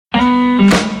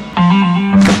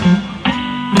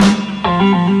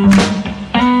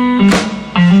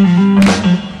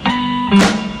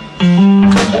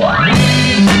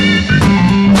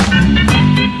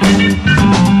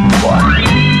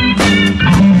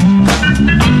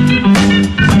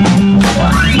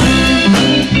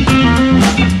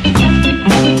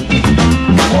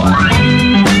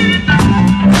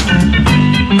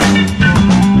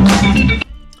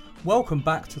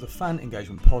welcome back to the Fan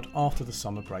Engagement Pod after the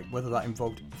summer break, whether that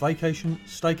involved vacation,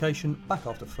 staycation, back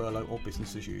after furlough or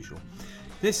business as usual.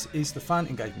 This is the Fan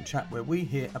Engagement Chat where we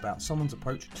hear about someone's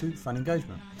approach to fan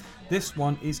engagement. This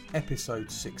one is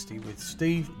episode 60 with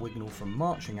Steve Wignall from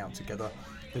Marching Out Together,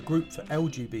 the group for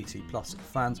LGBT plus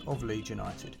fans of Leeds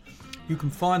United. You can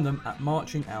find them at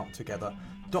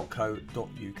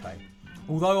marchingouttogether.co.uk.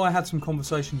 Although I had some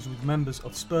conversations with members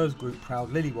of Spurs group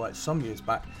Proud Lily White some years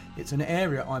back, it's an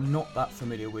area I'm not that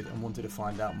familiar with and wanted to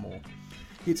find out more.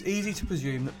 It's easy to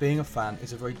presume that being a fan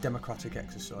is a very democratic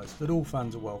exercise, that all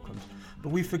fans are welcomed, but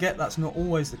we forget that's not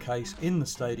always the case in the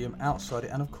stadium, outside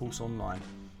it and of course online.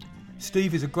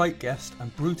 Steve is a great guest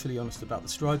and brutally honest about the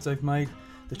strides they've made,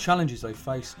 the challenges they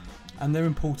face and their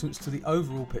importance to the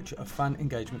overall picture of fan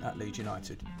engagement at Leeds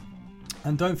United.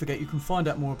 And don't forget, you can find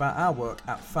out more about our work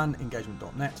at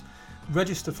fanengagement.net,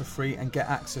 register for free and get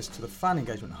access to the Fan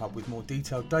Engagement Hub with more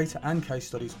detailed data and case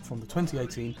studies from the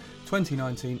 2018,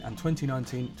 2019 and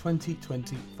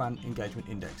 2019-2020 Fan Engagement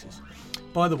Indexes.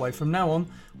 By the way, from now on,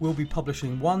 we'll be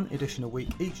publishing one edition a week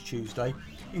each Tuesday,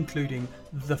 including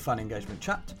the Fan Engagement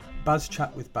Chat, Baz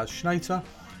Chat with Baz Schnater,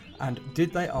 and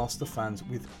Did They Ask the Fans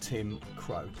with Tim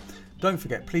Crow. Don't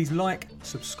forget, please like,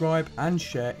 subscribe and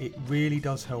share. It really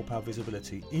does help our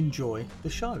visibility. Enjoy the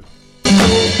show.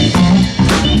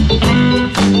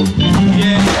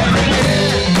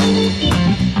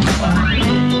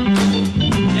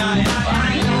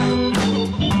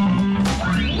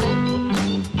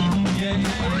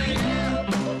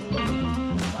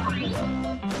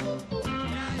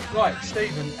 Right,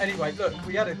 Stephen. Anyway, look,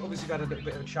 we had obviously had a little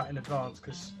bit of a chat in advance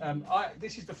because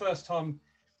this is the first time,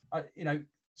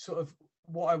 sort of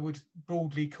what I would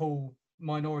broadly call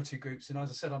minority groups. And as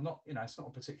I said, I'm not, it's not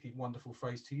a particularly wonderful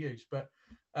phrase to use, but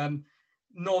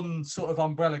non sort of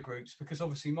umbrella groups, because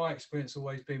obviously my experience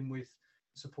always been with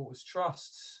supporters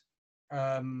trusts.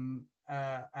 When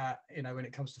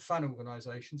it comes to fan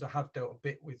organisations, I have dealt a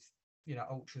bit with,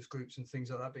 ultras groups and things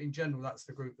like that. But in general, that's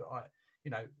the group that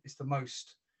it's the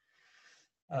most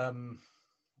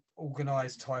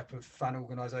organised type of fan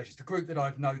organisations, the group that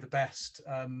I know the best.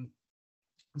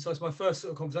 And so it's my first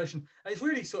sort of conversation. And it's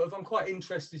really sort of, I'm quite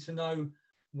interested to know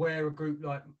where a group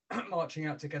like Marching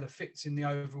Out Together fits in the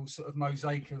overall sort of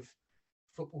mosaic of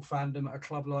football fandom at a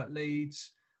club like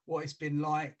Leeds, what it's been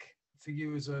like for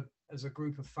you as a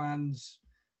group of fans,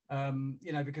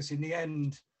 because in the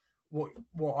end, what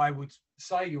I would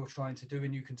say you're trying to do,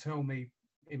 and you can tell me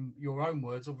in your own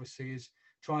words, obviously, is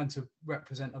trying to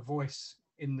represent a voice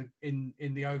in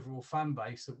the overall fan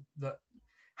base that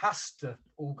has to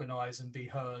organise and be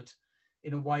heard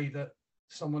in a way that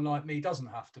someone like me doesn't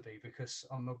have to be, because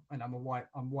I'm white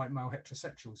male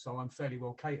heterosexual, so I'm fairly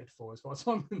well catered for as far as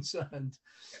I'm concerned.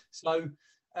 So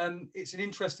it's an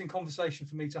interesting conversation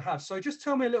for me to have. So just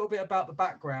tell me a little bit about the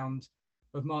background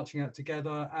of Marching Out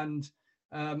Together, and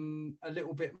a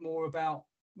little bit more about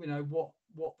what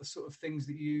the sort of things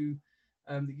that you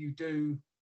do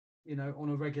on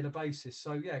a regular basis.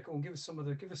 So yeah, go on, give us some of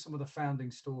the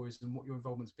founding stories and what your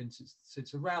involvement's been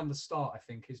since around the start, I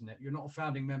think, isn't it? You're not a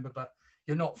founding member, but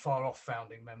you're not far off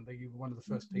founding member. You were one of the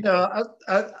first people. No,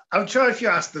 I'm sure if you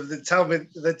ask them, they tell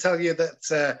you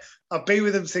that I've been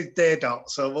with them since day dot.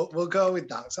 So we'll go with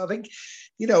that. So I think,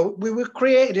 we were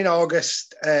created in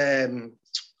August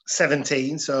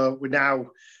 17. So we're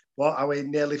now, what are we,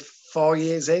 nearly 4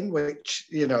 years in, which,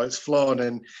 it's flown.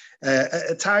 And at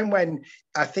a time when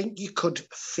I think you could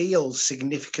feel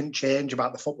significant change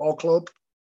about the football club.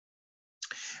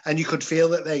 And you could feel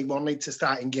that they wanted to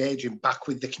start engaging back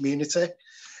with the community.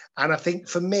 And I think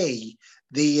for me,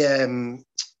 I'd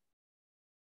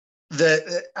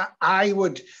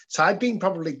been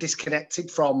probably disconnected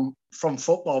from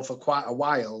football for quite a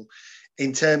while,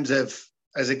 in terms of,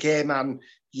 as a gay man,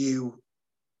 you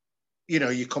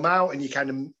come out and you get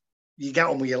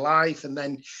on with your life, and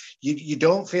then you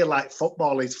don't feel like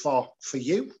football is for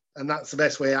you. And that's the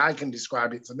best way I can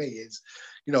describe it for me is,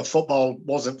 football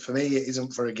wasn't for me, it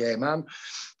isn't for a gay man.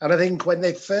 And I think when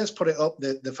they first put it up,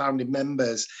 the founding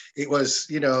members, it was,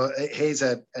 here's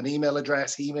an email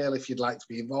address, email if you'd like to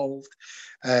be involved,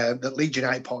 that Leeds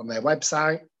United put on their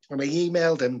website. And I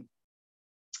emailed and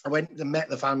I went and met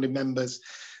the founding members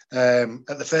at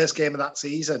the first game of that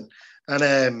season.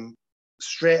 And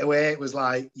straight away it was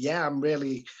like, yeah, I'm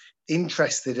really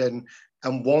interested and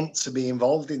want to be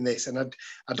involved in this. And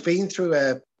I'd been through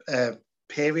a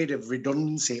period of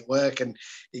redundancy at work, and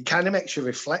it kind of makes you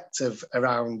reflective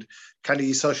around kind of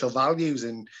your social values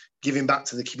and giving back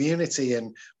to the community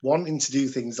and wanting to do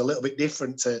things a little bit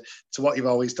different to what you've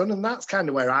always done. And that's kind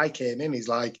of where I came in, is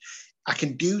like, I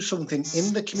can do something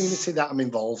in the community that I'm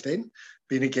involved in,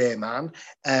 being a gay man,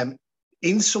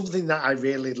 in something that I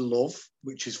really love,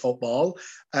 which is football,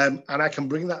 and I can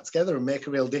bring that together and make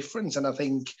a real difference. And I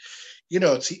think, you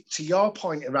know, to your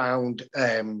point around,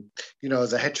 you know,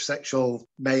 as a heterosexual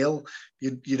male,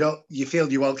 you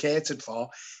feel you're well catered for.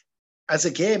 As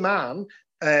a gay man,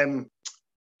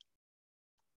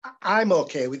 I'm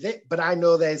okay with it, but I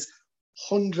know there's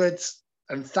hundreds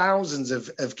and thousands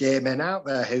of gay men out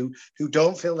there who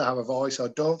don't feel they have a voice or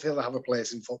don't feel they have a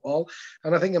place in football.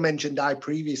 And I think I mentioned I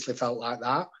previously felt like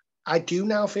that. I do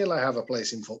now feel I have a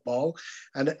place in football.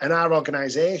 And our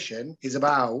organisation is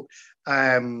about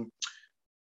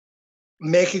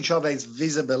making sure there's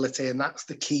visibility, and that's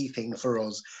the key thing for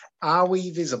us. Are we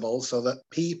visible so that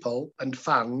people and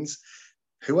fans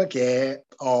who are gay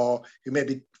or who may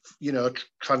be, you know,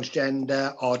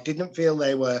 transgender or didn't feel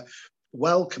they were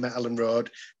welcome at Ellen Road,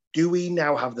 do we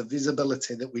now have the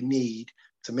visibility that we need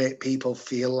to make people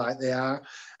feel like they are?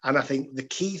 And I think the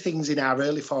key things in our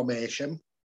early formation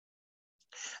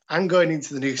and going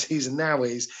into the new season now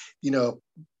is, you know,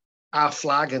 our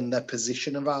flag and the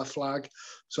position of our flag.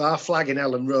 So our flag in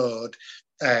Ellen Road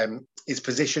is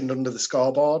positioned under the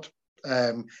scoreboard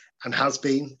and has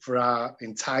been for our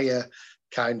entire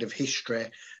kind of history.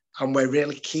 And we're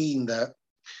really keen that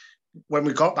when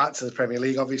we got back to the Premier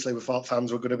League, obviously we thought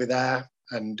fans were going to be there,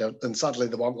 and sadly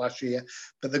they weren't last year,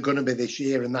 but they're going to be this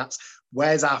year. And that's,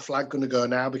 where's our flag going to go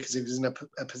now? Because it was in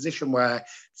a position where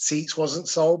seats wasn't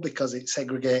sold because it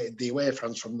segregated the away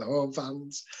fans from the home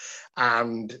fans,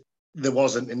 and there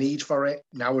wasn't a need for it.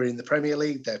 Now we're in the Premier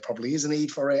League, there probably is a need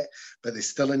for it, but there's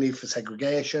still a need for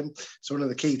segregation. So one of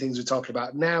the key things we're talking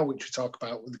about now, which we talk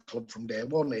about with the club from day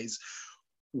one, is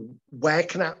where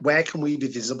can we be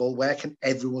visible? Where can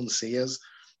everyone see us?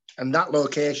 And that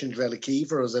location is really key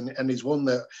for us, and is one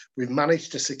that we've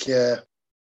managed to secure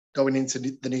going into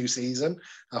the new season.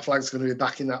 Our flag's going to be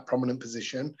back in that prominent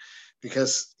position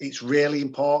because it's really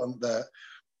important that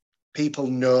people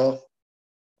know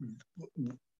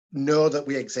that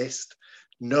we exist,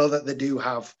 know that they do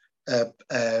have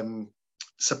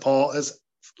supporters,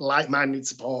 like-minded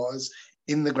supporters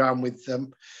in the ground with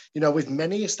them. You know, with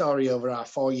many a story over our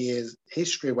 4 years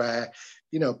history where,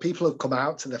 you know, people have come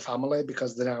out to their family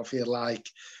because they now feel like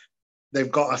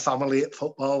they've got a family at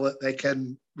football that they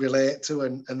can relate to,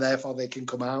 and therefore they can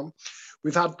come out.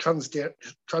 We've had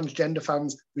transgender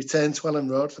fans return to Ellen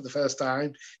Road for the first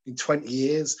time in 20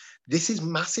 years. This is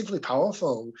massively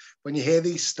powerful when you hear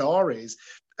these stories.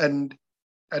 And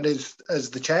as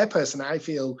the chairperson, I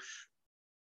feel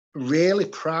really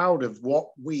proud of what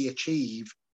we achieve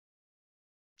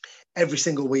every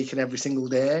single week and every single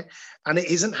day. And it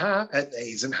isn't hard. It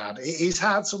is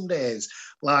hard some days.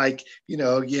 Like, you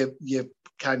know, you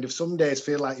kind of some days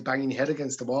feel like you're banging your head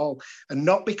against the wall. And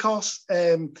not because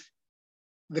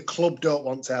the club don't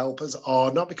want to help us,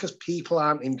 or not because people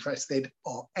aren't interested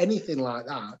or anything like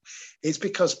that. It's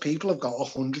because people have got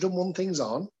 101 things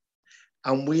on,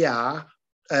 and we are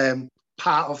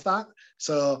part of that.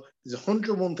 So there's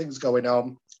 101 things going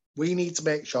on. We need to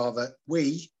make sure that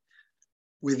we,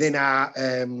 within our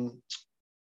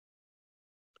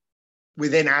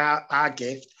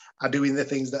gift, are doing the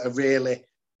things that are really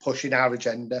pushing our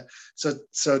agenda. So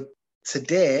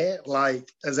today, like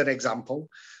as an example,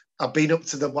 I've been up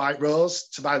to the White Rose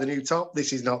to buy the new top.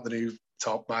 This is not the new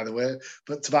top, by the way,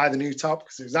 but to buy the new top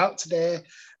because it was out today,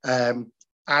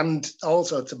 and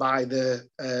also to buy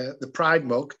the Pride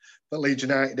mug that Leeds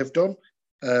United have done,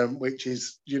 which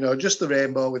is, you know, just the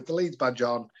rainbow with the Leeds badge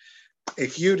on.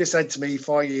 If you'd have said to me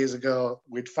 4 years ago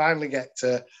we'd finally get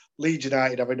to Leeds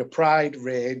United having a Pride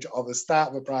range or the start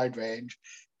of a Pride range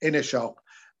in a shop,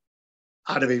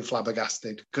 I'd have been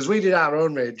flabbergasted, because we did our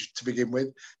own range to begin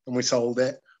with and we sold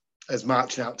it as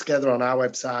Marching Out Together on our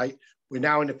website. We're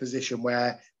now in a position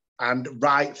where, and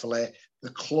rightfully,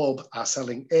 the club are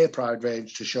selling a Pride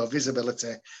range to show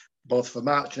visibility, both for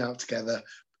Marching Out Together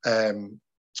and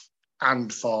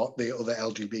for the other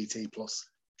LGBT plus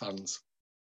fans.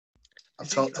 I've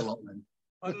talked a lot then.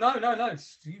 No.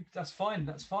 That's fine.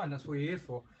 That's fine. That's what you're here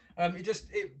for. There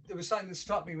was something that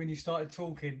struck me when you started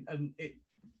talking, and it,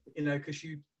 you know, because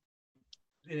you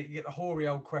get the hoary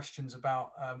old questions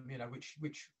about, you know,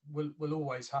 which will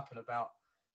always happen about,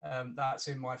 that's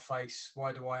in my face.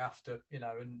 Why do I have to, you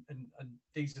know, and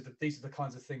these are the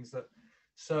kinds of things that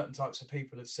certain types of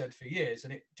people have said for years.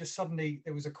 And it just suddenly,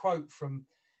 there was a quote from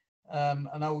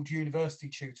an old university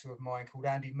tutor of mine called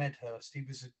Andy Medhurst. He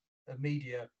was a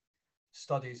media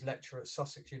studies lecturer at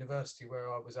Sussex University,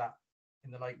 where I was at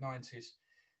in the late 90s.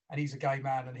 And he's a gay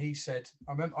man. And he said,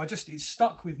 it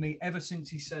stuck with me ever since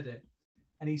he said it.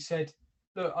 And he said,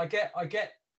 look, I get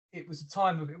it was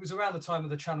around the time of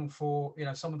the Channel 4,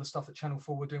 some of the stuff that Channel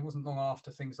 4 were doing wasn't long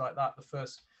after things like that. The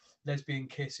first lesbian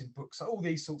kiss in books, so all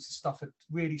these sorts of stuff had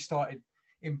really started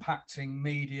impacting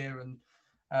media and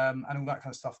all that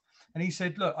kind of stuff. And he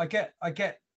said, look, I get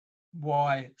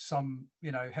why some,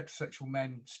 heterosexual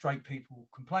men, straight people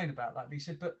complain about that. But he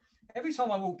said, but every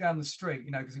time I walk down the street,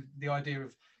 because the idea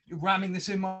of ramming this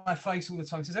in my face all the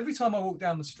time. He says, every time I walk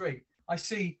down the street, I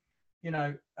see,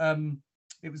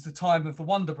 it was the time of the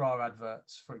Wonder Bra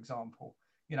adverts, for example,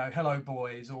 hello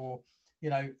boys, or,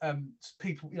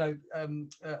 people,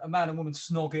 a man and woman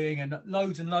snogging, and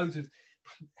loads of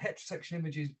heterosexual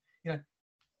images.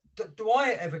 Do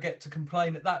I ever get to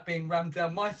complain at that being rammed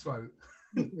down my throat?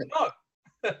 No.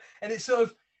 And it's sort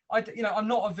of, I'm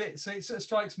not a bit, so it sort of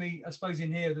strikes me, I suppose,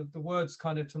 in here, the words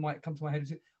kind of come to my head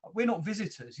is, we're not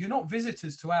visitors. You're not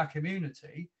visitors to our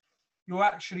community. You're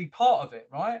actually part of it,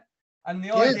 right? And the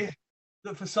idea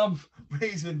that for some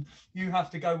reason you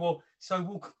have to go, well,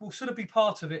 so we'll sort of be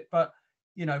part of it, but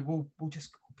we'll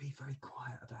just be very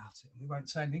quiet about it. We won't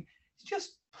say anything. It's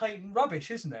just blatant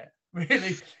rubbish, isn't it?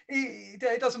 Really,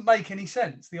 it doesn't make any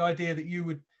sense. The idea that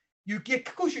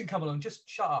of course you can come along, just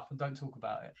shut up and don't talk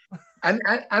about it.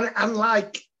 and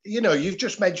like, you've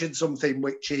just mentioned something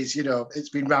which is, it's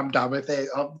been rammed down with it,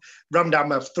 rammed down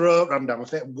my throat, rammed down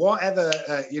with it, whatever,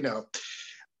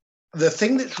 The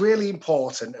thing that's really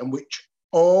important and which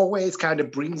always kind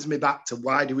of brings me back to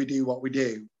why do we do what we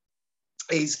do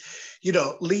is,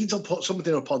 Leeds will put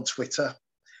something up on Twitter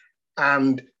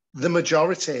and the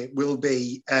majority will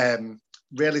be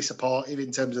really supportive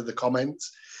in terms of the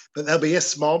comments, but there'll be a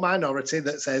small minority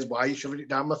that says, why are you shoving it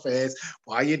down my face?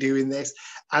 Why are you doing this?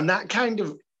 And that kind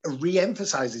of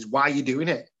re-emphasizes why you're doing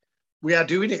it. We are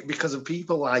doing it because of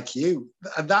people like you.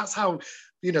 And that's how,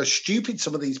 stupid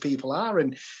some of these people are.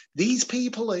 And these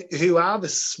people who are the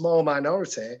small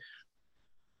minority,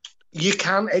 you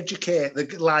can educate.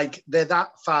 They're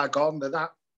that far gone. They're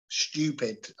that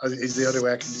stupid, is the only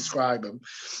way I can describe them.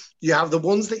 You have the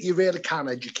ones that you really can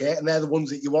educate, and they're the ones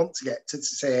that you want to get to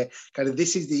say, kind of,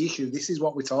 this is the issue, this is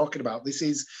what we're talking about, this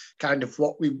is kind of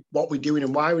what we're doing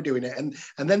and why we're doing it, and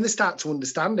then they start to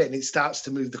understand it, and it starts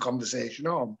to move the conversation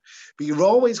on. But you're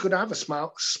always going to have a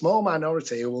small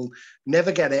minority who will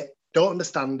never get it, don't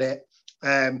understand it,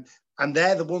 and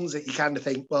they're the ones that you kind of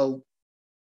think, well,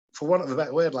 for want of a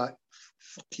better word, like,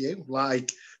 fuck you,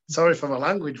 like, sorry for my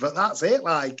language, but that's it.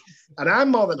 And I'm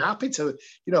more than happy to,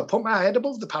 put my head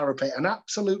above the parapet and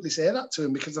absolutely say that to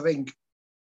him, because I think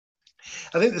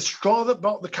the straw that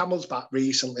brought the camel's back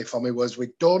recently for me was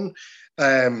we'd done,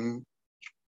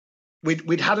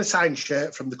 we'd had a signed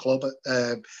shirt from the club,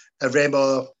 a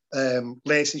rainbow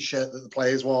laces shirt that the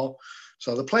players wore.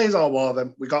 So the players all wore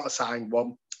them. We got a signed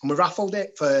one and we raffled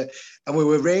it and we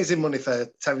were raising money for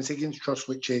Terence Higgins Trust,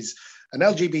 which is an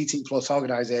LGBT plus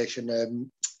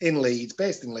organisation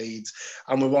based in Leeds,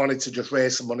 and we wanted to just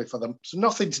raise some money for them. So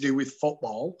nothing to do with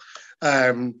football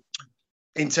in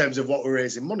terms of what we're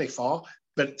raising money for,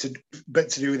 but to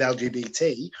do with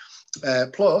LGBT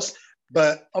plus.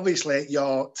 But obviously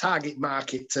your target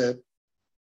market to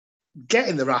get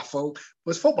in the raffle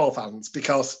was football fans,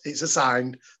 because it's a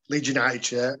signed Leeds United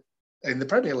shirt in the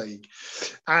Premier League.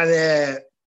 And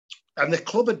the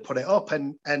club had put it up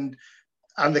and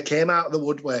they came out of the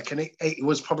woodwork, and it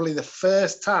was probably the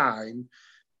first time,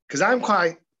 because I'm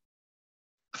quite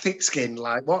thick-skinned,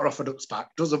 like water off a duck's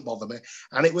back, doesn't bother me.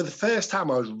 And it was the first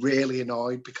time I was really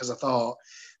annoyed, because I thought,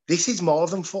 this is more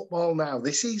than football now.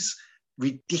 This is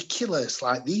ridiculous.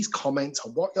 Like, these comments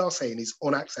on what you're saying is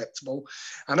unacceptable.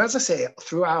 And as I say,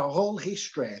 through our whole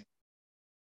history,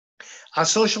 our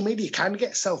social media kind of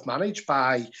gets self-managed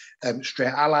by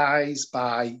straight allies,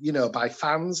 by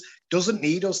fans. Doesn't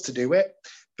need us to do it.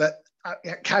 But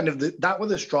that was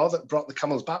the straw that brought the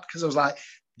camels back, because I was like,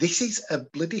 this is a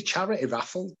bloody charity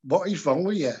raffle. What is wrong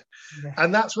with you? Yeah.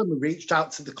 And that's when we reached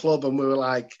out to the club and we were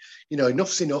like,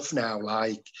 enough's enough now.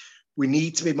 Like, we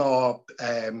need to be more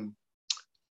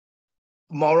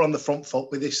on the front foot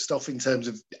with this stuff in terms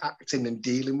of acting and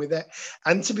dealing with it.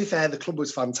 And to be fair, the club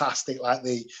was fantastic, like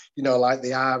they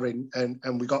are,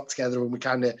 and we got together and we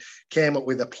kind of came up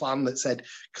with a plan that said,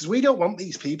 because we don't want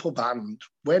these people banned.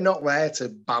 We're not there to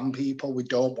ban people. We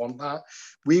don't want that.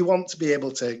 We want to be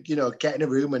able to, get in a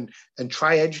room and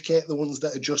try educate the ones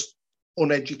that are just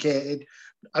uneducated.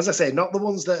 As I say, not the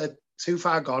ones that are too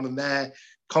far gone and their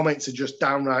comments are just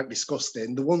downright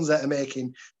disgusting. The ones that are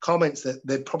making comments that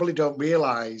they probably don't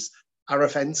realise are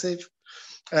offensive.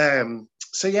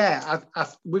 So yeah,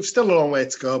 we've still a long way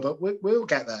to go, but we'll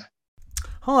get there.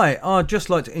 Hi, I'd just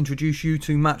like to introduce you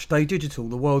to Matchday Digital,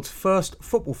 the world's first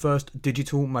football-first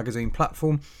digital magazine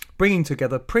platform, bringing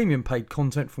together premium paid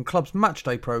content from clubs'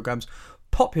 matchday programmes,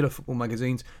 popular football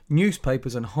magazines,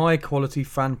 newspapers and high-quality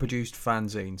fan-produced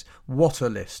fanzines. What a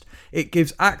list. It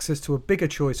gives access to a bigger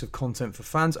choice of content for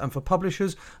fans and for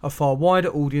publishers, a far wider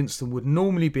audience than would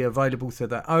normally be available through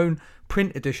their own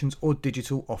print editions or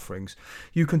digital offerings.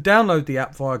 You can download the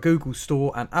app via Google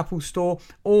Store and Apple Store,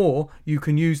 or you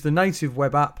can use the native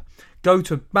web app. Go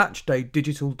to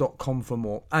matchdaydigital.com for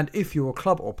more. And if you're a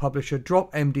club or publisher,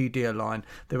 drop MDD a line.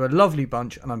 They're a lovely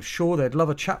bunch and I'm sure they'd love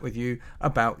a chat with you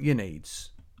about your needs.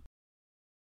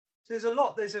 There's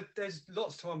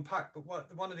lots to unpack, but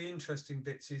one of the interesting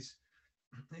bits is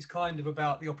kind of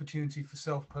about the opportunity for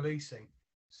self-policing.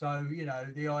 So,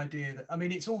 the idea that,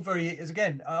 it's all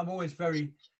I'm always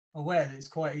very aware that it's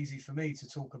quite easy for me to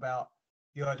talk about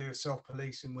the idea of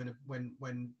self-policing when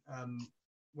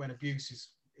abuse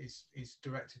is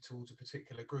directed towards a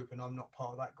particular group and I'm not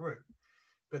part of that group.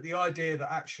 But the idea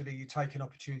that actually you take an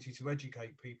opportunity to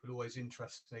educate people always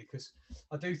interests me, because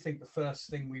I do think the first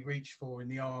thing we reach for in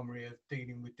the armory of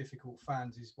dealing with difficult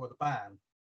fans is the ban.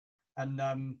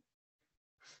 And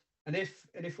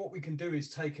if what we can do is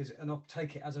take it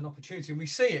as an opportunity, and we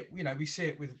see it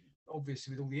with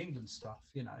obviously with all the England stuff,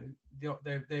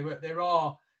 there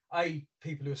are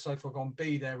people who are so far gone,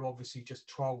 B, they're obviously just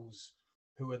trolls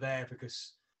who are there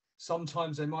because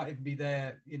sometimes they might even be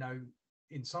there,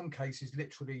 in some cases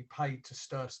literally paid to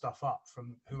stir stuff up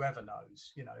from whoever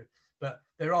knows, but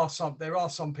there are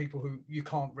some people who you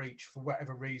can't reach for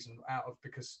whatever reason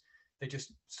because they're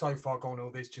just so far gone, or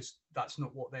that's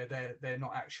not what they're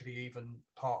not actually even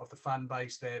part of the fan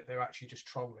base, they're actually just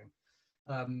trolling.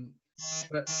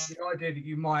 But the idea that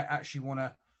you might actually want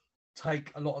to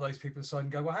take a lot of those people aside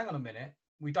and go, well, hang on a minute,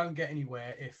 we don't get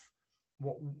anywhere if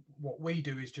what we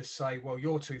do is just say, well,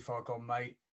 you're too far gone,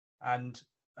 mate, and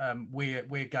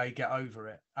we're gay, get over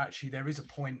it. Actually, there is a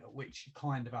point at which you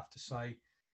kind of have to say,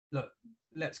 look,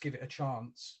 let's give it a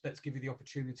chance. Let's give you the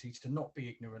opportunity to not be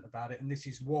ignorant about it. And this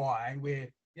is why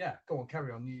go on,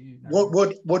 carry on.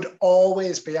 What would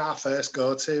always be our first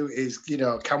go-to is,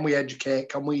 can we educate?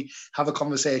 Can we have a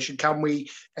conversation? Can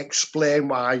we explain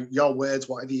why your words,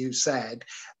 whatever you said,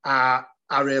 are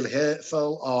really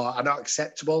hurtful or are not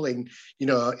acceptable in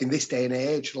this day and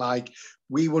age? Like,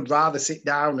 we would rather sit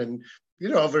down and,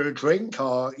 over a drink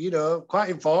or, quite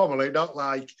informally, not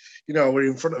like, we're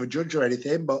in front of a judge or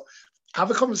anything, but have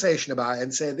a conversation about it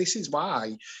and say, this is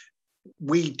why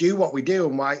we do what we do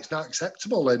and why it's not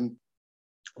acceptable and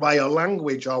why your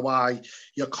language or why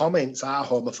your comments are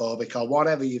homophobic or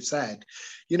whatever you've said.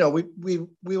 We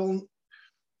will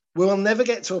never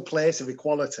get to a place of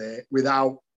equality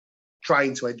without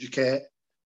trying to educate,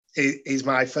 is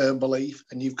my firm belief.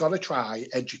 And you've got to try,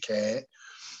 educate.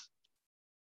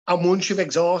 And once you've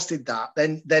exhausted that,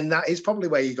 then that is probably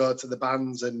where you go to the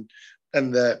bans and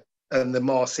the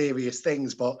more serious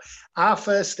things. But our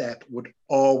first step would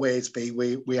always be,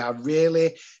 we are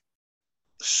really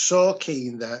so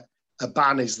keen that a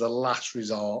ban is the last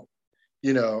resort,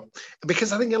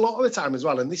 because I think a lot of the time as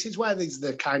well, and this is where there's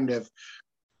the kind of,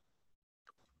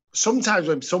 sometimes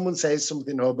when someone says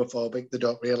something homophobic, they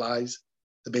don't realise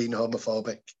they're being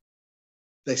homophobic.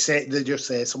 They just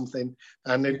say something,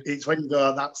 and it's when you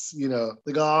go, that's,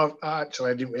 they go, oh, actually,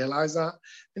 I didn't realise that.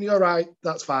 And you go, right,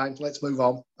 that's fine, let's move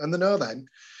on. And they know then,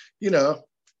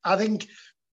 I think,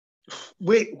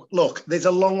 there's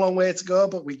a long, long way to go,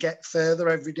 but we get further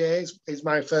every day, is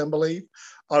my firm belief,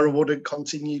 or I wouldn't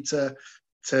continue I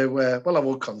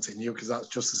would continue because that's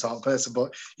just the sort of person,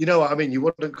 but you know what I mean? You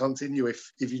wouldn't continue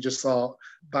if you just thought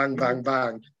bang, bang,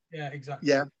 bang. Yeah, exactly.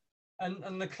 Yeah.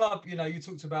 And the club, you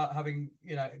talked about having,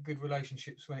 good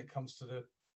relationships when it comes to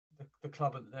the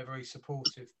club, and they're very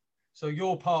supportive. So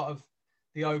you're part of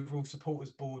the overall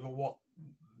supporters board, or what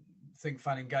think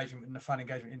fan engagement in the fan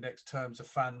engagement index terms of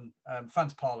fans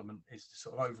parliament is the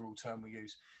sort of overall term we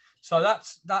use. So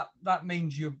that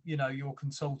means you're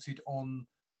consulted on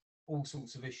all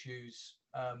sorts of issues,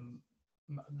 a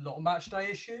lot of match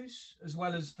day issues as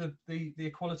well as the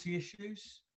equality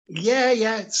issues.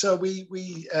 Yeah. So we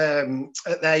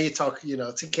there you talk,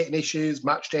 ticketing issues,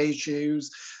 match day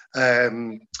issues,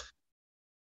 COVID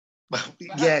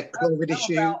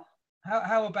issue.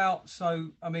 How about, so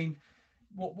I mean,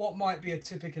 what might be a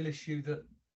typical issue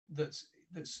that's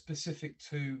specific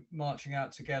to marching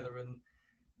out together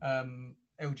and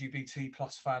LGBT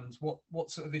plus fans?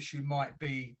 What sort of issue might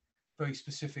be very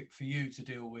specific for you to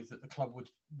deal with that the club would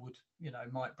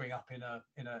might bring up in a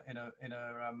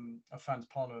fans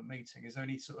parliament meeting? Is there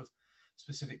any sort of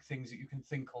specific things that you can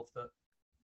think of that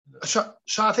So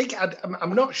I think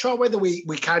I'm not sure whether we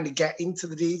kind of get into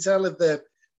the detail of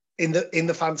in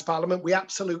the fans parliament. We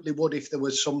absolutely would if there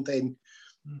was something,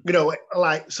 you know,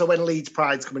 like, so when Leeds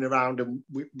Pride's coming around, and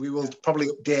we will probably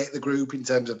update the group in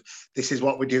terms of this is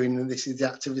what we're doing and this is the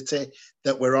activity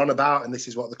that we're on about and this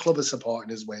is what the club is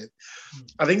supporting us with.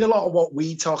 I think a lot of what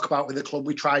we talk about with the club,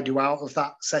 we try to do out of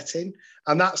that setting,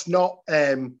 and that's not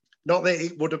not that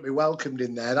it wouldn't be welcomed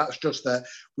in there. That's just that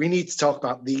we need to talk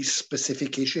about these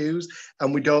specific issues,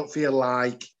 and we don't feel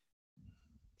like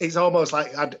it's almost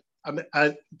like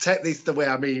I take this the way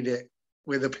I mean it,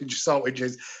 with a pinch of salt, which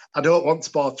is I don't want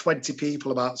to bore 20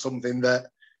 people about something that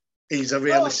is a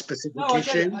really specific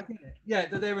issue. I get it. Yeah,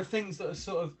 that there are things that are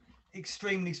sort of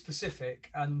extremely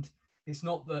specific, and it's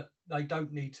not that they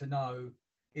don't need to know.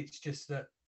 It's just that,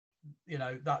 you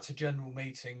know, that's a general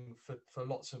meeting for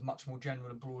lots of much more general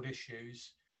and broad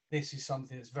issues. This is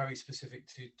something that's very specific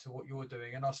to what you're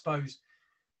doing. And I suppose,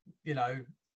 you know,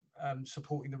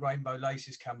 supporting the Rainbow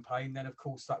Laces campaign, then of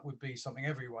course that would be something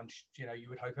everyone, you know, you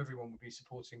would hope everyone would be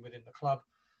supporting within the club,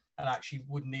 and actually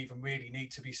wouldn't even really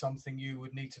need to be something you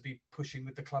would need to be pushing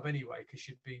with the club anyway, because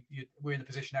we're in a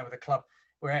position now with the club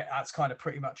where that's kind of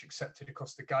pretty much accepted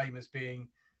across the game as being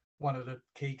one of the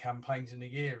key campaigns in the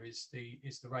year is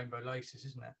the Rainbow Laces,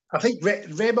 isn't it? I think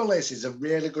Rainbow Laces is a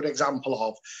really good example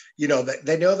of, you know,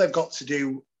 they know they've got to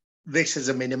do this as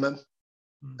a minimum.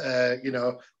 You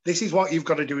know, this is what you've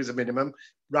got to do as a minimum.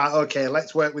 Right, okay,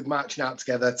 let's work with marching out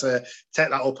together to take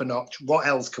that up a notch. What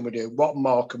else can we do? What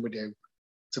more can we do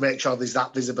to make sure there's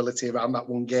that visibility around that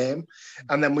one game?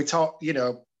 And then we talk, you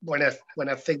know, when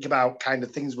I think about kind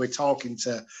of things we're talking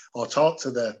to or talk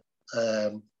to the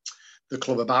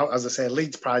club about, as I say,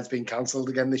 Leeds Pride's been cancelled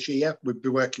again this year. We'd be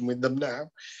working with them now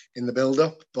in the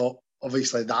build-up, but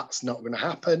obviously that's not going to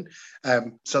happen.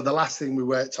 So the last thing we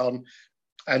worked on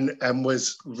and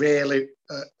was really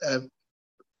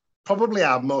probably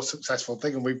our most successful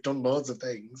thing, and we've done loads of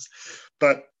things,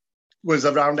 but was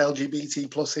around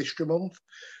LGBT plus History Month.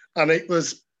 And it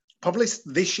was probably,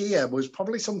 this year was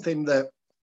probably something that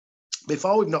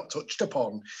before we've not touched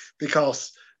upon,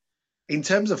 because in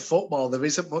terms of football, there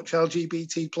isn't much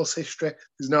LGBT plus history.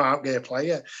 There's no out gay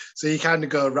player. So you kind of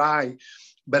go, right.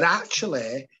 But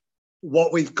actually,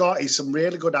 what we've got is some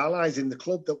really good allies in the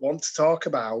club that want to talk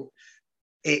about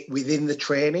it within the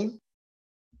training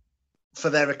for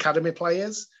their academy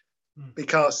players,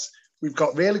 because we've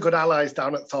got really good allies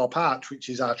down at Thorpe Arch, which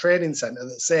is our training centre,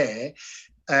 that say,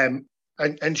 and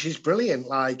she's brilliant.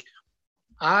 Like,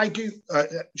 I do,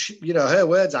 you know, her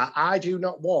words are, I do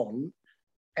not want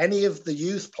any of the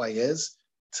youth players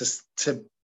to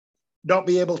not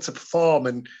be able to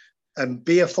perform and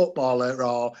be a footballer,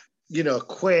 or, you know,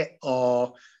 quit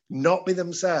or not be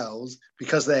themselves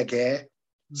because they're gay.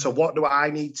 So what do I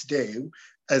need to do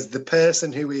as the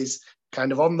person who is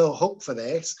kind of on the hook for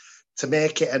this to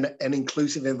make it an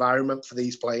inclusive environment for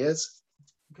these players?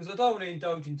 Because I don't want to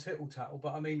indulge in tittle tattle,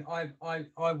 but I mean,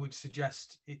 I would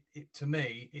suggest it to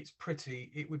me,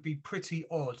 it would be pretty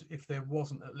odd if there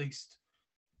wasn't at least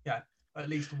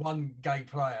one gay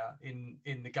player in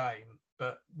the game.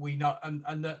 But we know,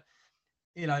 and that,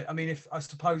 you know, I mean, I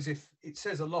suppose if it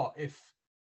says a lot, if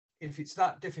it's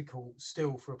that difficult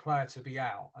still for a player to be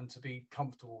out and to be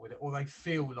comfortable with it, or they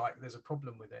feel like there's a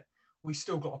problem with it, we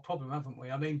still got a problem, haven't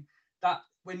we? I mean, that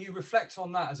when you reflect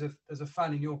on that as a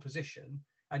fan in your position,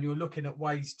 and you're looking at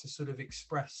ways to sort of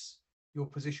express your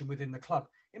position within the club,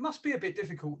 it must be a bit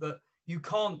difficult that you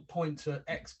can't point to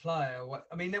X player.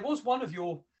 I mean, there was one of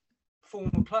your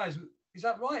former players, is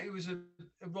that right? It was the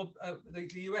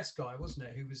US guy, wasn't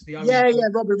it? Who was the only... Yeah,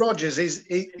 Robbie Rogers.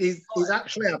 He's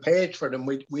actually our patron, and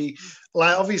we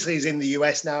like, obviously he's in the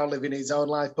US now, living his own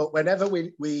life. But whenever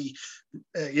we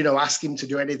you know, ask him to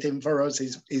do anything for us,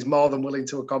 he's more than willing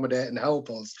to accommodate and help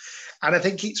us. And I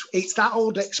think it's that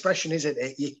old expression, isn't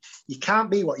it? You can't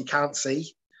be what you can't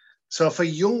see. So for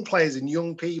young players and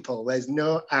young people, there's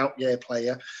no out gay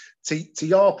player. To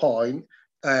your point,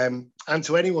 and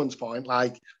to anyone's point,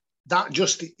 like, that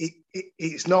just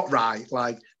it's not right.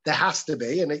 Like, there has to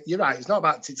be, and you're right, it's not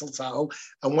about tittle tattle,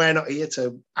 and we're not here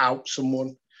to out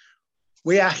someone.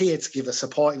 We are here to give a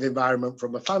supportive environment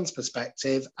from a fan's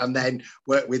perspective, and then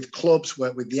work with clubs,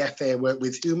 work with the FA, work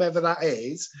with whomever that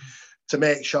is, to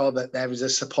make sure that there is a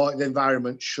supportive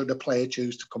environment should a player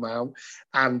choose to come out.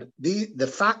 And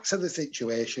the facts of the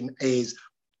situation is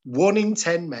 1 in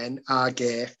 10 men are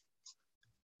gay.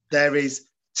 There is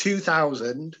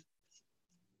 2,000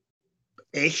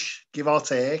 ish, give or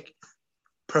take,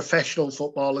 professional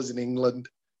footballers in England.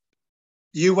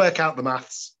 You work out the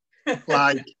maths.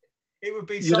 Like, it would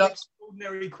be some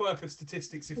extraordinary quirk of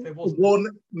statistics if there wasn't.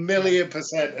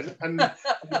 1,000,000%. And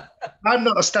I'm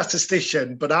not a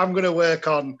statistician, but I'm going to work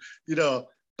on,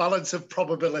 balance of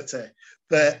probability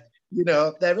that,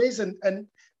 there is, and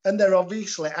there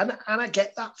obviously, and I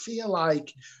get that feel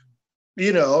like,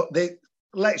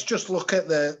 let's just look at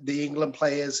the England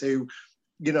players who,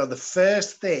 the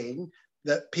first thing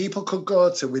that people could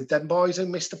go to with them boys who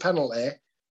missed a penalty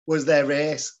was their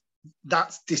race.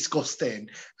 That's disgusting.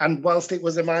 And whilst it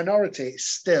was a minority, it's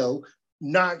still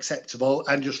not acceptable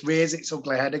and just raise its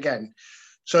ugly head again.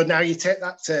 So now you take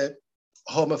that to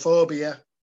homophobia,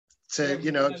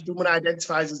 to someone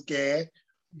identifies as gay.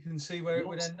 You can see where it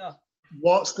would end up.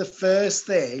 What's the first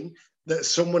thing that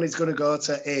someone is going to go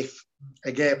to if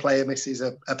a gay player misses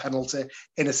a penalty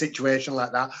in a situation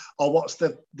like that? Or what's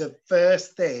the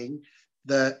first thing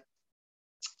that,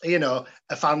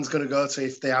 a fan's going to go to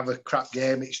if they have a crap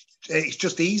game? It's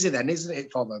just easy then, isn't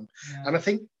it, for them? Yeah.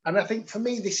 And I think for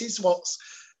me, this is what's,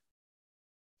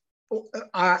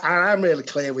 I'm really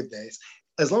clear with this.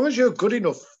 As long as you're good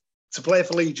enough to play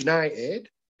for Leeds United,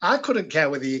 I couldn't care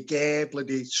whether you're gay,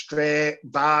 bloody straight,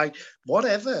 bi,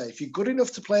 whatever. If you're good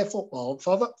enough to play football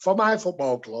for my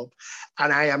football club,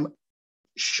 and I am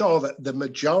sure that the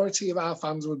majority of our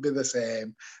fans would be the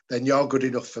same, then you're good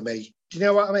enough for me. Do you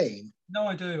know what I mean? No,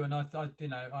 I do, and I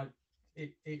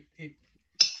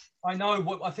know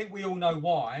what I think. We all know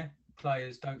why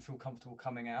players don't feel comfortable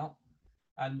coming out,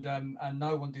 and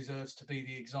no one deserves to be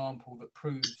the example that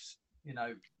proves,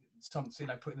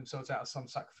 putting themselves out of some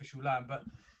sacrificial lamb. But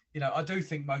I do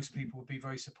think most people would be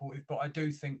very supportive. But I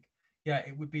do think,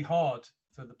 it would be hard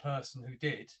for the person who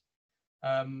did.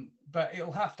 But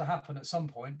it'll have to happen at some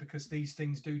point, because these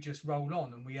things do just roll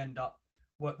on, and we end up,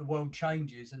 the world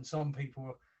changes, and some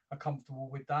people are comfortable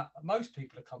with that. Most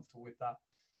people are comfortable with that.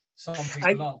 Some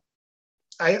people aren't.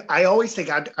 I always think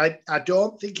I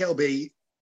don't think it'll be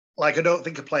like, I don't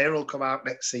think a player will come out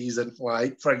next season,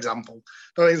 like, for example.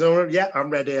 I'm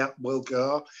ready, we'll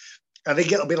go. I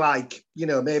think it'll be like,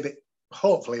 maybe,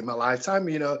 hopefully in my lifetime,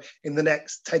 in the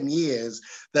next 10 years,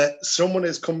 that someone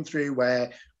has come through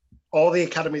where all the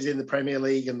academies in the Premier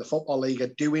League and the Football League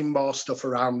are doing more stuff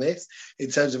around this in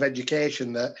terms of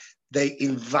education, that the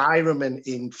environment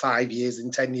in 5 years,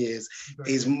 in 10 years,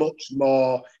 is much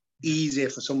more easier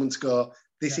for someone to go,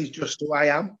 this is just who I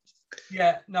am.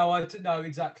 Yeah, no,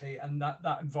 exactly. And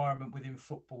that environment within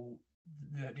football,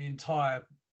 the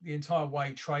entire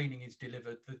way training is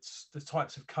delivered, the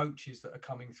types of coaches that are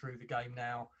coming through the game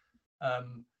now,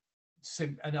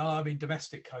 and I mean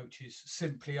domestic coaches,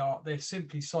 they're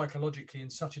simply psychologically in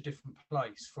such a different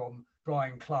place from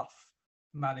Brian Clough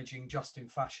managing Justin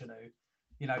Fashanu.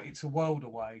 It's a world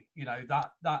away.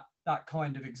 That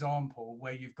kind of example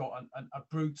where you've got a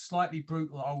slightly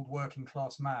brutal old working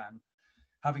class man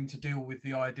having to deal with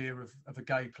the idea of a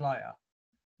gay player,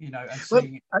 and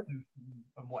seeing it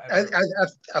and whatever.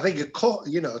 I think a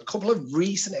couple of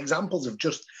recent examples of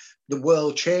just the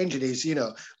world changing is,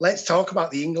 let's talk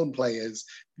about the England players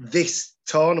this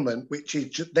tournament, which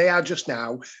is they are just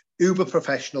now uber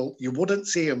professional. You wouldn't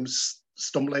see them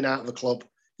stumbling out of a club.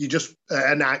 You just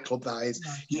a nightclub, that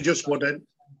is. You just wouldn't.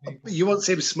 You won't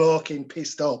see them smoking,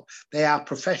 pissed up. They are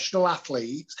professional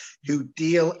athletes who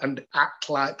deal and act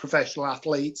like professional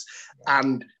athletes,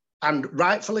 and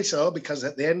rightfully so, because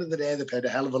at the end of the day, they paid a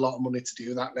hell of a lot of money to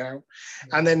do that now.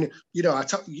 Yeah. And then,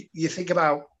 you think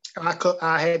about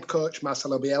our head coach,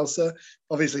 Marcelo Bielsa.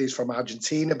 Obviously, he's from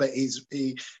Argentina, but he's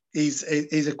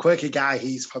a quirky guy.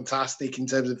 He's fantastic in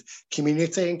terms of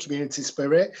community and community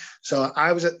spirit. So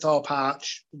I was at Thorpe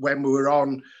Arch when we were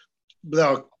on,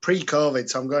 pre-COVID,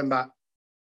 so I'm going back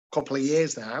a couple of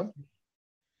years now.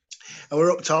 And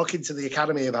we're up talking to the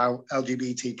academy about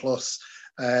LGBT plus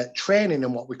training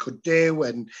and what we could do.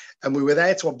 And we were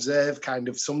there to observe kind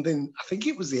of something. I think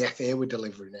it was the FA were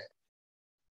delivering it.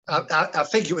 I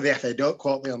think it was the FA, don't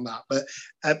quote me on that. But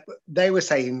they were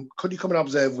saying, could you come and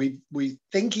observe? We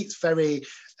think it's very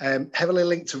heavily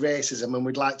linked to racism, and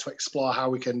we'd like to explore how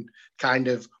we can kind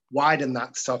of widen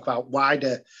that to talk about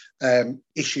wider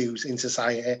issues in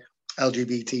society,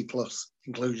 LGBT plus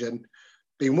inclusion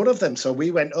being one of them. So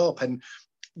we went up, and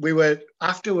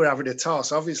after we were having a tour,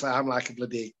 so obviously I'm like a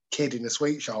bloody kid in a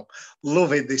sweet shop,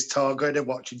 loving this tour, going and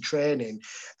watching training.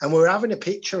 And we were having a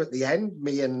picture at the end,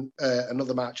 me and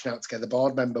another marching out together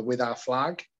board member, with our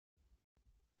flag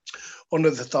under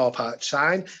the Thorpe Arch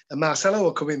sign. And Marcelo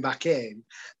were coming back in,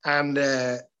 and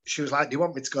she was like, do you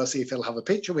want me to go see if he'll have a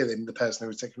picture with him, the person who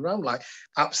was taking around? Like,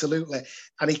 absolutely.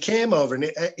 And he came over,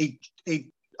 and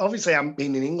he obviously hadn't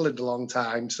been in England a long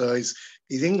time, so his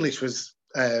English was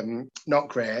not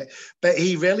great, but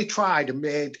he really tried and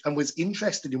made and was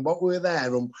interested in what we were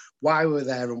there and why we were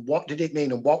there and what did it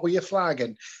mean and what were your flag,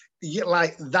 and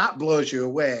like that blows you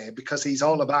away because he's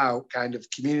all about kind of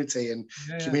community and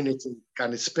community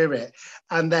kind of spirit.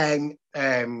 And then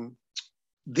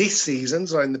this season,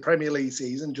 so in the Premier League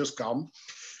season just gone,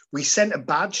 we sent a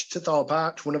badge to Thorpe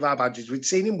Arch, one of our badges. We'd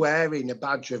seen him wearing a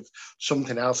badge of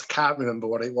something else. I can't remember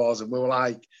what it was. And we were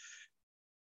like,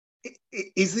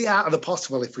 is the art of the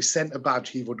possible if we sent a badge,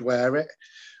 he would wear it?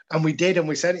 And we did. And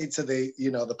we sent it to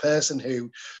the person who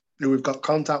we've got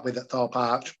contact with at Thorpe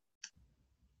Arch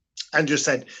and just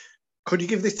said, could you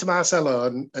give this to Marcelo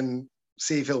and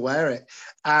see if he'll wear it?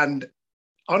 And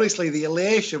honestly, the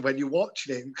elation when you're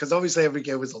watching it, because obviously every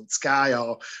game was on Sky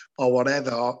or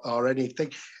whatever or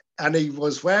anything, and he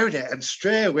was wearing it, and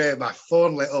straight away my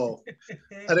phone lit up,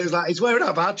 and it was like, he's wearing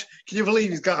our badge. Can you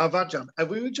believe he's got our badge on? And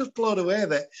we were just blown away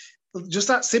that just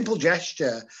that simple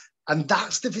gesture, and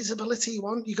that's the visibility you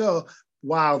want. You go,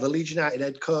 wow, the Leeds United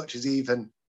head coach is even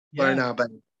wearing our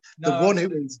badge. The one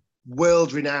who is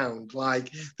world renowned.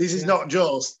 Like this is not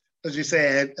just, as you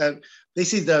say,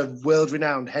 this is the world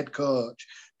renowned head coach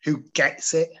who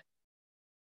gets it.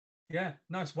 Yeah,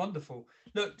 no, it's wonderful.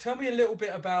 Look, tell me a little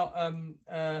bit about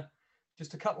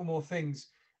just a couple more things.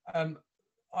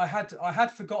 I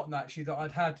had forgotten actually that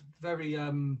I'd had very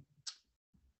it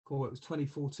was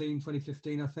 2014,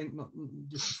 2015, I think, not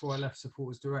just before I left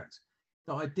Supporters Direct,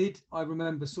 that I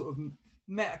remember sort of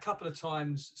met a couple of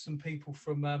times some people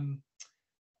from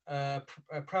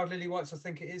Proud Lily Whites, I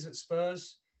think it is, at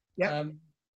Spurs. Yeah.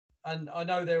 And I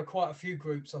know there are quite a few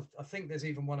groups. I think there's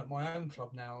even one at my own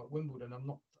club now at Wimbledon.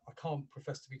 I can't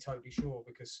profess to be totally sure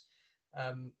because,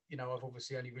 I've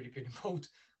obviously only really been involved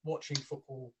watching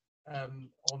football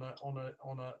on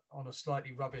a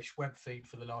slightly rubbish web feed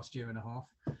for the last year and a half.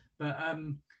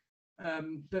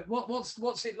 But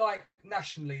what's it like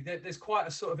nationally? There's quite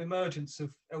a sort of emergence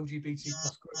of LGBT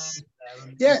plus groups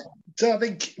there. Yeah, so I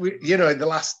think in the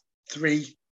last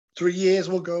three years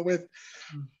we'll go with.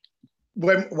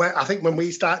 When I think when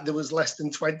we started, there was less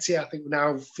than 20. I think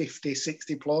now 50,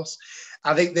 60 plus.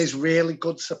 I think there's really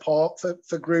good support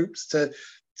for groups to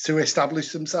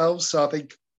establish themselves. So I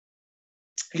think,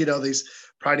 there's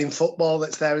Pride in Football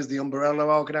that's there as the umbrella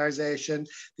organisation.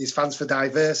 There's Fans for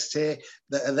Diversity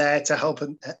that are there to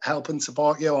help and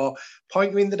support you or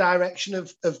point you in the direction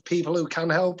of people who can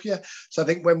help you. So I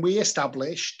think when we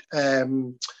established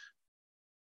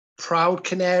Proud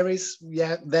Canaries,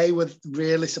 they were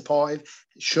really supportive,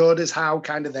 showed us how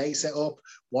kind of they set up,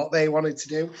 what they wanted to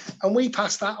do, and we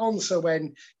passed that on. So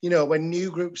when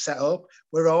new groups set up,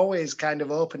 we're always kind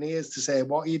of open ears to say,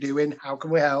 what are you doing? How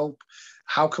can we help?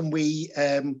 How can we,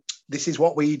 this is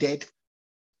what we did.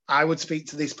 I would speak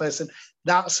to this person,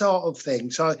 that sort of thing.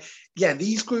 So yeah,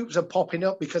 these groups are popping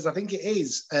up because I think it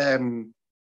is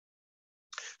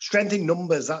strength in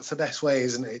numbers. That's the best way,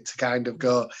 isn't it? To kind of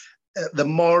go, the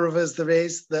more of us there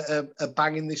is that are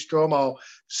banging this drum or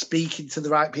speaking to the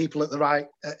right people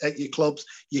at your clubs,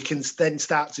 you can then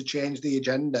start to change the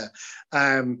agenda.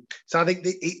 So I think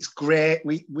that it's great.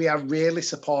 We are really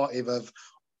supportive of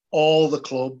all the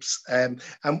clubs. And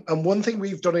one thing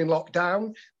we've done in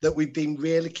lockdown that we've been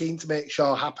really keen to make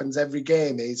sure happens every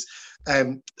game is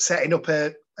setting up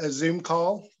a Zoom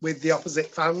call with the opposite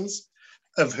fans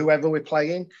of whoever we're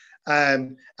playing.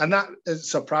 And that,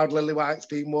 so Proud Lily White's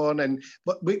been one,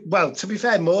 but to be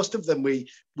fair, most of them we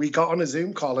got on a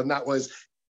Zoom call, and that was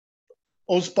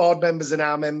us board members and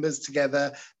our members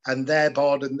together, and their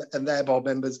board and their board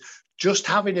members just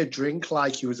having a drink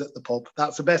like you was at the pub.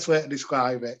 That's the best way to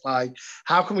describe it. Like,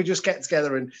 how can we just get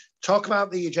together and talk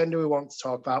about the agenda we want to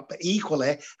talk about, but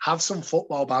equally have some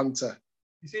football banter?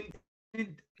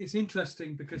 It's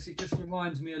interesting because it just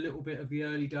reminds me a little bit of the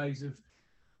early days of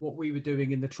what we were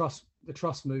doing in the trust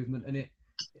movement,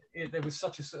 and there was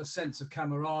such a sort of sense of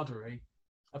camaraderie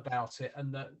about it,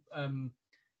 and that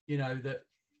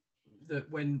that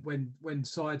when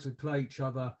sides would play each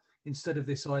other, instead of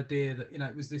this idea that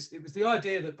it was the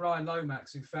idea that Brian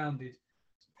Lomax, who founded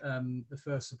the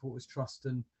first Supporters Trust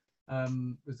and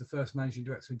was the first managing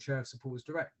director and chair of Supporters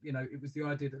Direct, it was the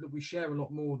idea that, look, we share a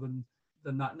lot more than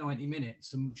that 90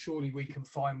 minutes, and surely we can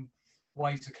find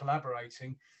ways of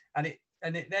collaborating.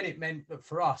 And it meant that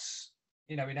for us,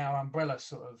 in our umbrella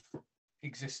sort of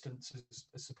existence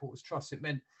as Supporters Trust, it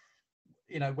meant,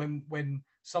 when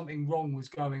something wrong was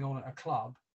going on at a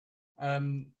club,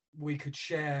 we could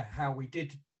share how we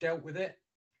dealt with it.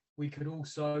 We could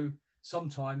also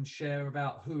sometimes share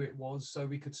about who it was, so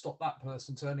we could stop that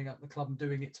person turning up the club and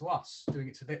doing it to us, doing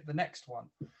it to the next one.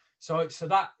 So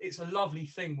that it's a lovely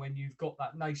thing when you've got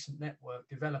that nascent network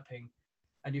developing,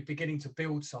 and you're beginning to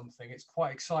build something. It's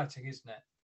quite exciting, isn't it?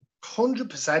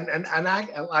 100%. And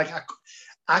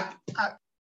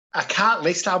I can't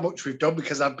list how much we've done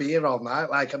because I'd be here all night.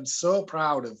 Like, I'm so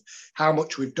proud of how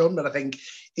much we've done. But I think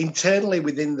internally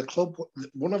within the club,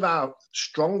 one of our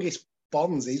strongest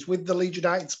bonds is with the Leeds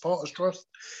United Supporters Trust.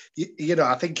 You know,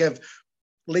 I think of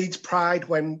Leeds Pride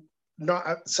when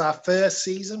it's our first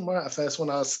season, our first one,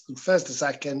 our first or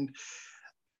second,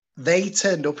 they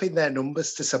turned up in their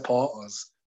numbers to support us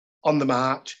on the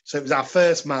march. So it was our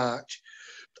first march,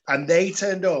 and they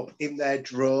turned up in their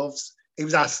droves. It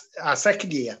was our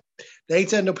second year. They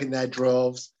turned up in their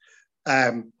droves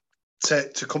to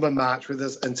come and march with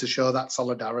us and to show that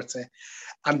solidarity.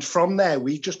 And from there,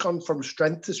 we've just gone from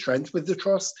strength to strength with the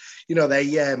trust. You know,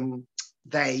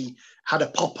 they had a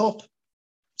pop-up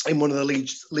in one of the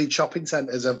Leeds shopping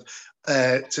centres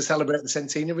to celebrate the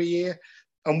centenary year.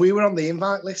 And we were on the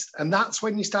invite list. And that's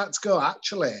when you start to go,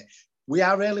 actually, we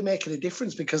are really making a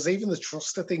difference, because even the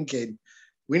trust are thinking,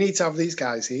 we need to have these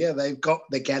guys here. They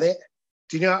get it.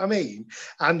 Do you know what I mean?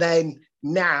 And then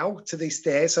now to this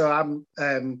day, so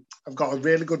I've got a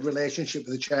really good relationship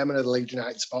with the chairman of the Leeds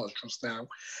United Supporters Trust now.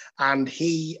 And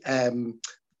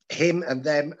him and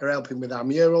them are helping with our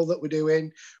mural that we're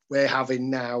doing. We're having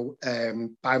now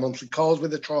bi-monthly calls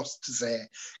with the trust to say,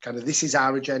 kind of, this is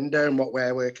our agenda and what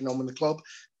we're working on with the club.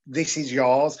 This is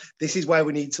yours. This is where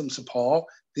we need some support.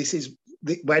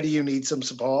 Where do you need some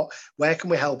support? Where can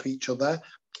we help each other?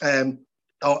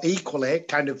 Or equally,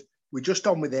 kind of, we're just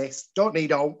on with this. Don't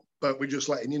need help, but we're just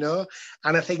letting you know.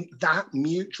 And I think that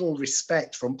mutual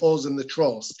respect from us and the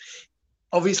trust,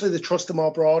 obviously the trust are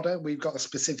more broader. We've got a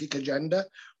specific agenda.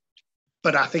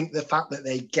 But I think the fact that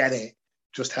they get it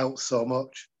just helps so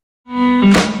much.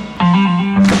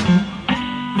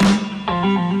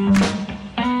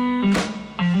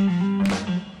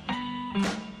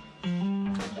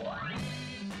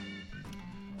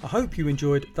 I hope you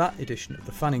enjoyed that edition of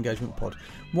the Fan Engagement Pod.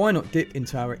 Why not dip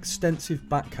into our extensive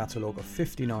back catalogue of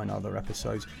 59 other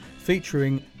episodes,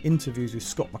 featuring interviews with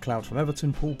Scott McLeod from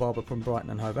Everton, Paul Barber from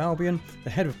Brighton and Hove Albion, the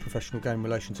head of professional game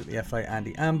relations at the FA,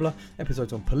 Andy Ambler,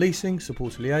 episodes on policing,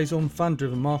 supporter liaison,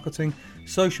 fan-driven marketing,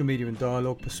 social media and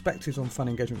dialogue, perspectives on fan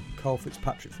engagement from Carl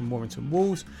Fitzpatrick from Warrington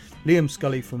Wolves, Liam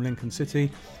Scully from Lincoln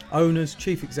City, owners,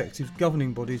 chief executives,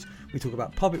 governing bodies. We talk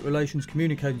about public relations,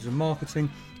 communications and marketing,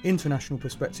 international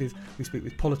perspective. We speak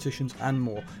with politicians and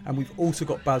more. And we've also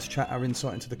got Baz Chat, our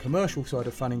insight into the commercial side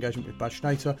of fan engagement with Baz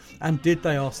Schnater, and Did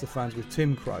They Ask the Fans with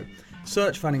Tim Crow.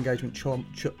 Search Fan Engagement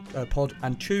Pod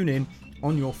and tune in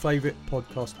on your favourite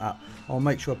podcast app. I'll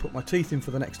make sure I put my teeth in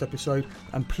for the next episode,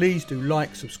 and please do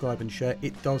like, subscribe and share.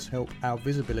 It does help our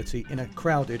visibility in a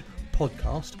crowded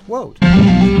podcast world.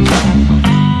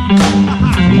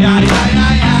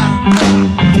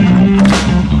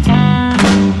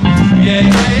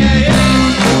 Yeah.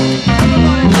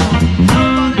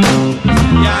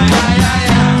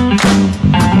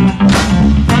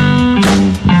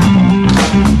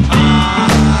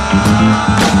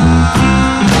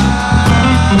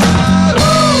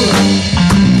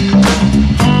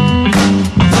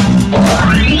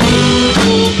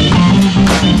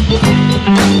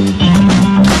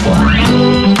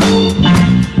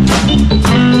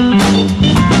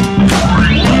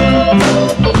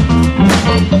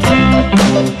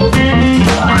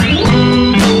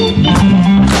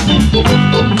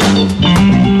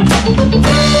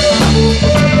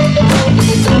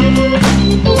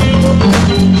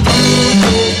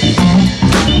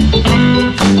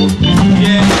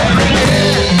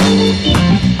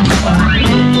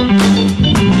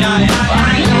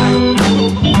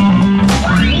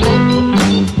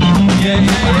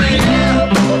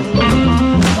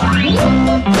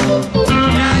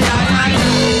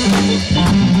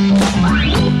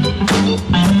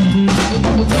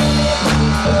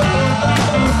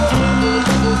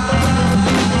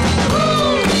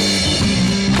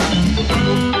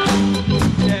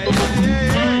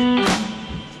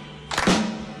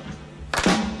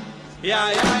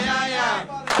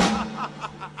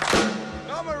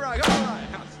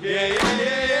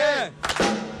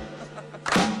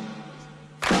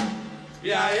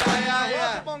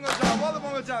 What the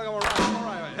bongo job? All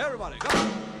right. Everybody, come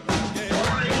on.